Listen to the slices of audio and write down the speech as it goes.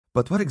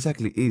But what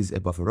exactly is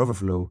a buffer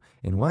overflow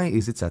and why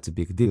is it such a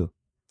big deal?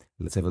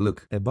 Let's have a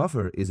look. A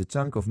buffer is a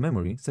chunk of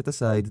memory set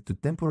aside to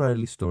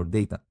temporarily store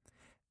data.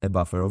 A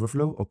buffer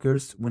overflow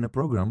occurs when a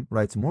program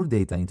writes more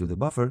data into the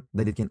buffer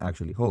than it can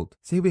actually hold.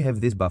 Say we have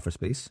this buffer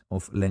space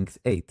of length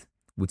 8,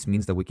 which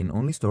means that we can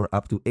only store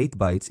up to 8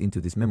 bytes into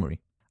this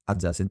memory.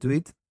 Adjacent to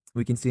it,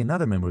 we can see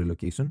another memory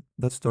location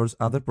that stores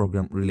other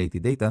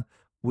program-related data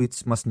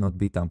which must not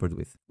be tampered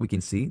with. We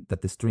can see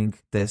that the string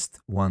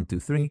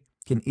test123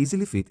 can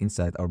easily fit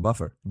inside our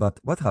buffer. But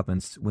what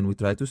happens when we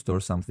try to store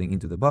something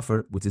into the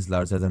buffer which is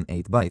larger than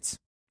 8 bytes?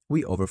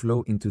 We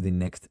overflow into the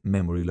next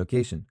memory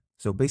location.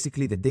 So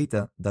basically the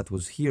data that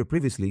was here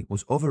previously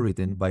was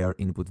overwritten by our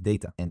input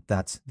data, and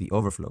that's the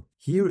overflow.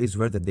 Here is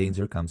where the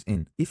danger comes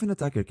in. If an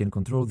attacker can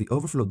control the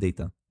overflow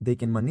data, they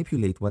can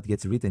manipulate what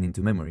gets written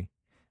into memory.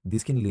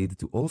 This can lead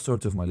to all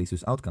sorts of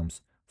malicious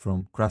outcomes,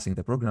 from crashing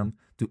the program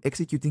to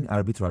executing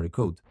arbitrary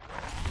code.